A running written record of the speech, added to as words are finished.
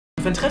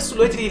Wenn triffst du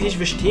Leute, die dich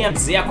verstehen,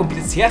 sehr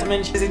komplizierte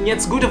Menschen sind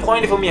jetzt gute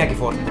Freunde von mir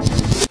geworden.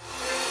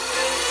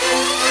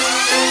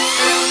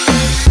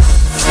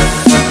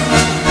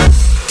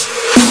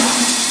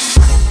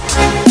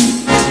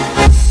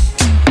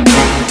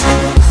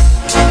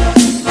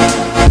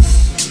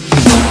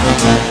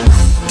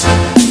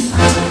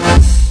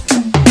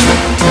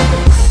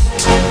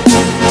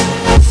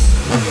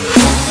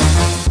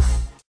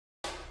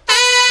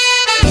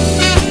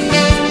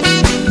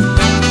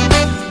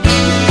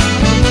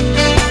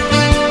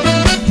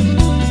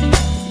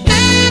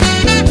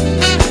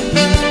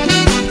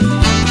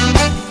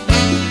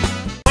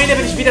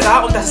 Wieder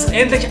da und das ist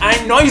endlich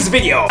ein neues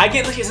Video.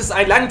 Eigentlich ist es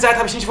eine lange Zeit,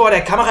 habe ich nicht vor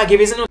der Kamera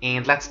gewesen.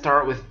 And let's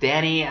start with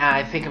Danny.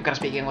 I think I'm gonna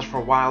speak English for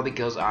a while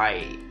because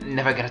I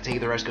never gonna take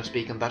the risk of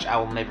speaking Dutch. I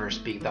will never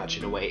speak Dutch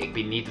in a way. Ik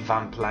ben niet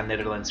van plan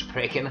Nederlands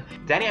spreken.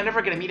 Danny, I'm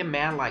never gonna meet a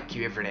man like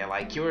you every day.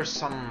 Like you're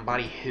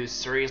somebody who's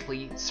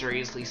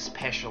seriously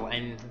special,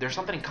 and there's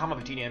something in common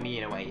between you and me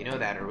in a way. You know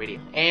that already.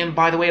 And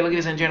by the way,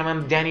 ladies and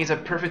gentlemen, Danny is a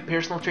perfect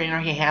personal trainer.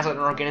 He has an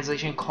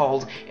organization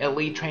called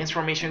Elite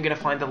Transformation. You're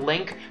gonna find the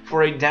link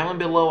for it down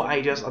below.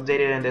 I just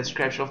updated in the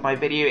description of my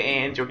video,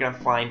 and you're gonna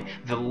find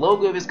the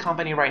logo of his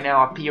company right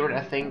now appeared, I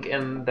think,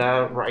 in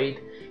the right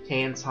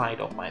hand side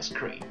of my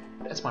screen.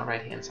 That's my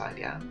right hand side,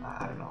 yeah.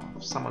 I don't know.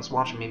 If someone's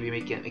watching, maybe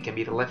it can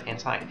be the left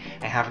hand side.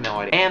 I have no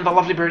idea. And the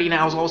lovely birdie, and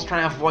I was always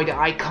trying to avoid the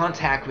eye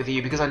contact with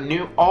you because I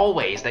knew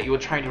always that you were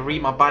trying to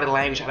read my body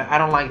language, and I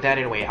don't like that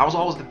anyway. I was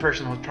always the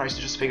person who tries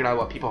to just figure out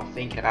what people are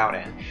thinking about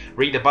and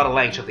read the body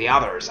language of the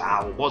others.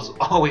 I was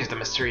always the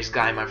mysterious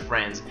guy, my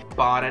friends.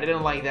 But I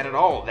didn't like that at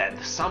all,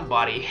 that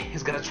somebody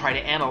is gonna try to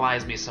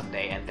analyze me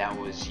someday, and that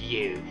was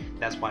you.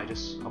 That's why I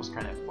was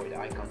trying to avoid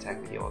eye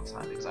contact with you all the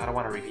time, because I don't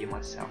want to reveal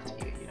myself to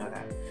you, you know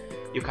that?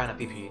 You kind of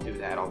people, you do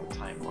that all the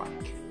time, like,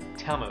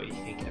 tell me what you're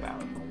thinking about.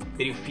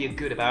 Did you feel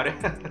good about it?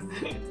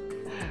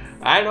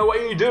 I know what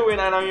you're doing,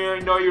 I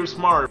know you're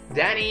smart.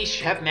 Danny,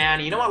 Shep,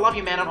 man, you know I love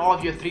you, man, and all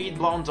of your 3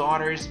 blonde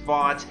daughters,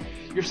 but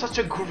you're such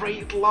a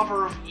great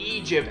lover of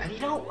Egypt, and you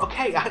know,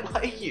 okay, I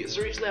like you,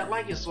 seriously, I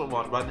like you so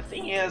much, but the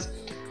thing is,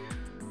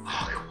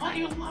 oh, why do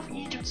you love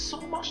Egypt so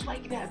much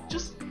like that?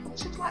 Just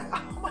like,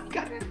 oh my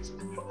god, I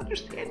don't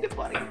understand it,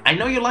 buddy. I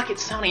know you like it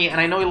sunny, and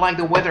I know you like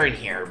the weather in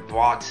here,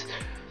 but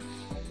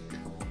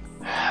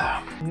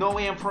no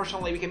way,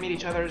 unfortunately, we can meet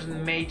each other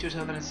in May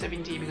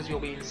 2017 because you'll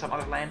be in some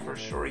other land for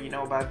sure, you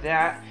know about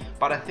that.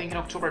 But I think in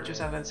October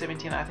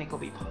 2017, I think it'll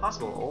be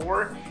possible.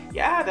 Or,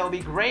 yeah, that'll be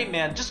great,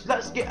 man. Just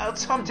let's get out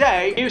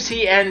someday.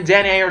 Yusi and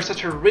Danny are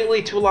such a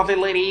really 2 lovely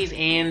ladies,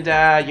 and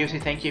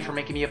Yusi, thank you for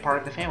making me a part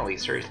of the family.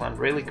 Seriously, I'm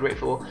really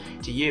grateful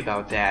to you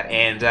about that.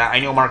 And I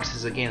know Marcus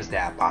is against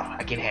that, but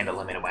I can handle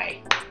him in a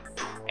way.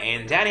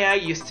 And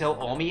Danny, you still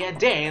owe me a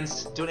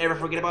dance. Don't ever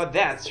forget about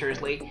that,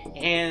 seriously.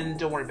 And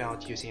don't worry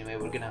about Yusi,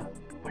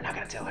 we're not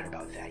gonna tell her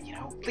about that, you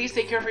know? Please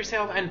take care of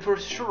yourself, and for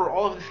sure,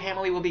 all of the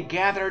family will be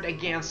gathered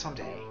again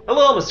someday.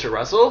 Hello, Mr.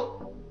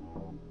 Russell.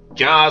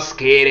 Just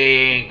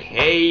kidding.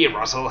 Hey,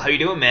 Russell, how you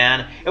doing,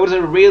 man? It was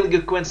a really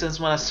good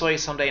coincidence when I saw you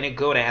someday in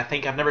Agoda. I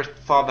think I've never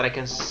thought that I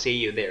can see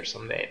you there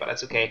someday, but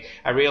that's okay.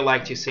 I really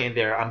liked you seeing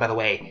there. And by the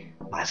way,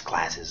 nice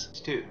glasses,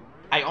 too.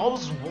 I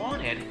always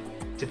wanted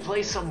to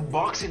play some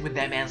boxing with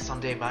that man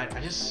someday, but I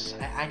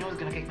know he's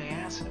gonna kick my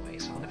ass anyway,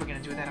 so I'm never gonna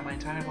do that in my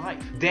entire life.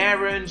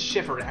 Darren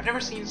Schiffer, I've never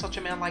seen such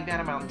a man like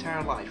that in my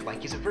entire life.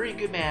 Like, he's a very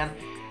good man.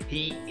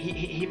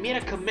 He made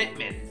a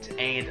commitment,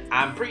 and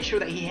I'm pretty sure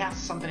that he has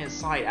something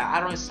inside. I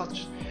don't know, it's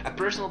such a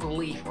personal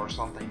belief or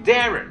something.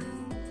 Darren,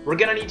 we're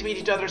gonna need to meet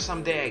each other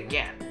someday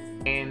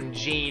again. And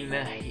Jean,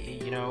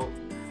 you know,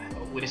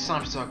 when it's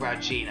time to talk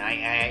about Jean, I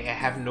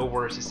have no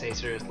words to say,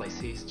 seriously.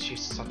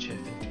 She's such a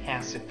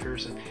fantastic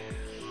person.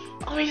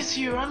 I miss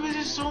you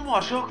so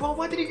much. Oh, well,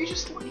 why did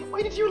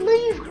you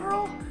leave,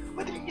 girl?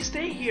 Why didn't you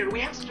stay here?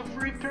 We had such a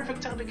very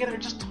perfect time together,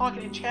 just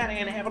talking and chatting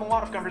and having a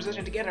lot of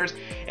conversation together.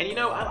 And you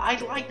know, I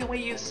like the way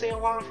you say a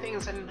lot of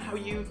things and how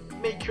you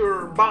make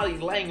your body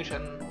language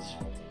and...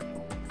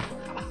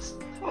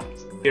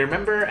 You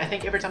remember, I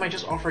think every time I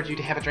just offered you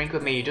to have a drink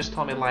with me, you just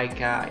told me like,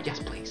 yes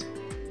please.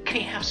 Can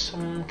you have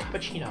some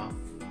cappuccino?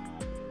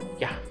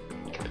 Yeah,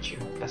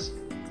 cappuccino. That's...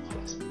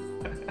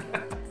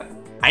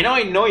 I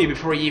know you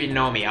before you even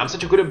know me. I'm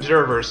such a good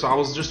observer, so I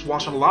was just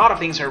watching a lot of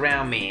things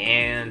around me,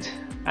 and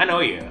I know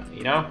you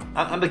know?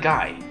 I'm the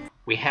guy.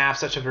 We have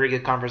such a very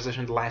good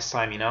conversation the last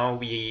time, you know?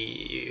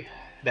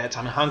 That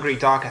time Hungry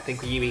Talk, I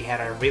think we had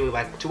a really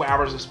like 2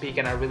 hours of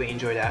speaking. I really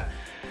enjoyed that.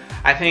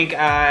 I think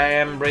I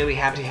am really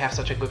happy to have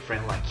such a good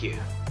friend like you.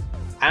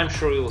 I'm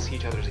sure we will see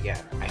each other again.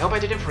 I hope I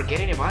didn't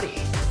forget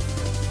anybody.